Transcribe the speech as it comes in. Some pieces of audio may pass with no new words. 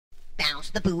bounce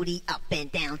the booty up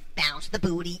and down, bounce the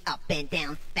booty up and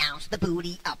down, bounce the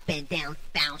booty up and down,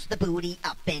 bounce the booty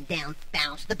up and down,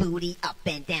 bounce the booty up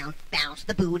and down, bounce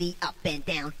the booty up and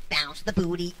down, bounce the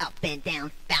booty up and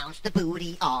down, bounce the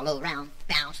booty all around,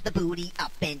 bounce the booty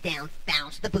up and down,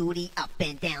 bounce the booty up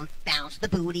and down, bounce the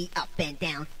booty up and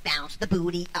down, bounce the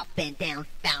booty up and down,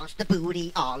 bounce the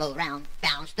booty all around,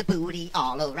 bounce the booty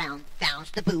all around,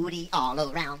 bounce the booty all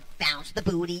around, bounce the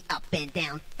booty up and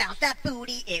down, bounce that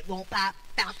booty, it won't pop,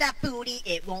 bounce that booty,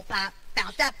 it won't pop,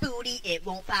 bounce that booty, it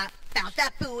won't pop, bounce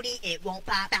that booty, it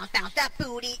won't pop, bounce that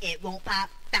booty, it won't pop,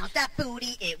 bounce that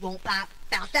booty, it won't pop,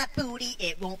 bounce that booty,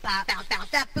 it won't pop, bounce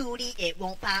that booty, it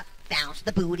won't pop. Bounce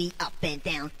the booty up and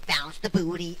down, bounce the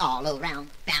booty all around,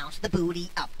 bounce the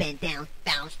booty up and down,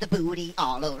 bounce the booty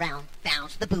all around,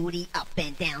 bounce the booty up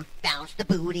and down, bounce the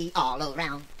booty all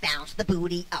around, bounce the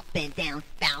booty up and down,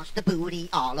 bounce the booty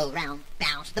all around,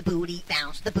 bounce the booty,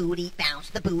 bounce the booty, bounce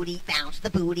the booty, bounce the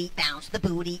booty, bounce the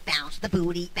booty, bounce the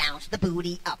booty, bounce the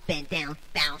booty up and down,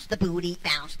 bounce the booty,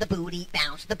 bounce the booty,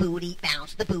 bounce the booty,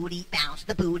 bounce the booty, bounce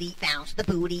the booty, bounce the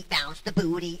booty, bounce the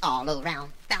booty all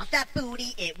around, bounce that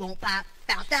booty, it won't pop,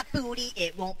 bounce that booty,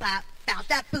 it won't pop, bounce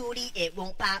that booty, it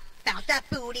won't pop, bounce that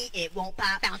booty, it won't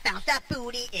pop, bounce that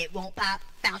booty, it won't pop,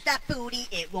 bounce that booty,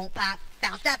 it won't pop,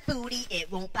 bounce that booty,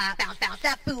 it won't pop, bounce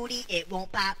that booty, it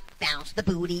won't pop, bounce the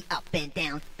booty up and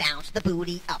down, bounce the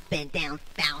booty up and down,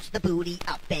 bounce the booty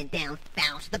up and down,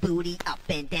 bounce the booty up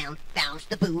and down, bounce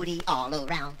the booty all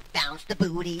around, bounce the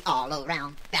booty all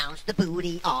around, bounce the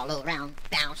booty all around,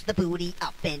 bounce the booty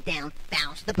up and down,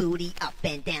 bounce the booty up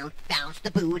and down, bounce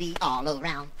the booty all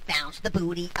around, bounce the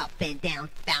booty up and down,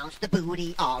 bounce the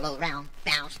booty all around,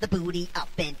 bounce the booty up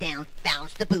and down,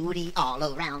 bounce the booty all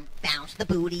around, bounce the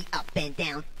booty up and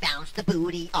down, bounce the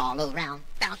booty all around,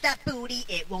 bounce that booty,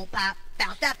 it won't pop,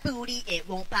 bounce that booty, it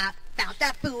won't pop, bounce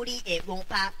that booty, it won't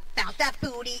pop, bounce that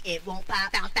booty, it won't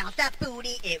pop, bounce that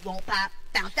booty, it won't pop,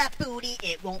 bounce that booty,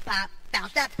 it won't pop,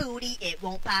 bounce that booty, it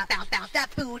won't pop, bounce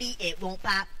that booty, it won't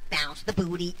pop. Bounce the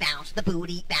booty, bounce the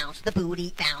booty, bounce the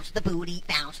booty, bounce the booty,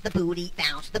 bounce the booty,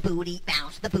 bounce the booty,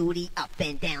 bounce the booty up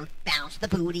and down, bounce the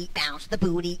booty, bounce the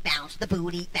booty, bounce the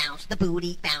booty, bounce the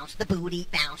booty, bounce the booty,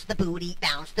 bounce the booty,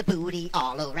 bounce the booty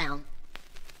all around.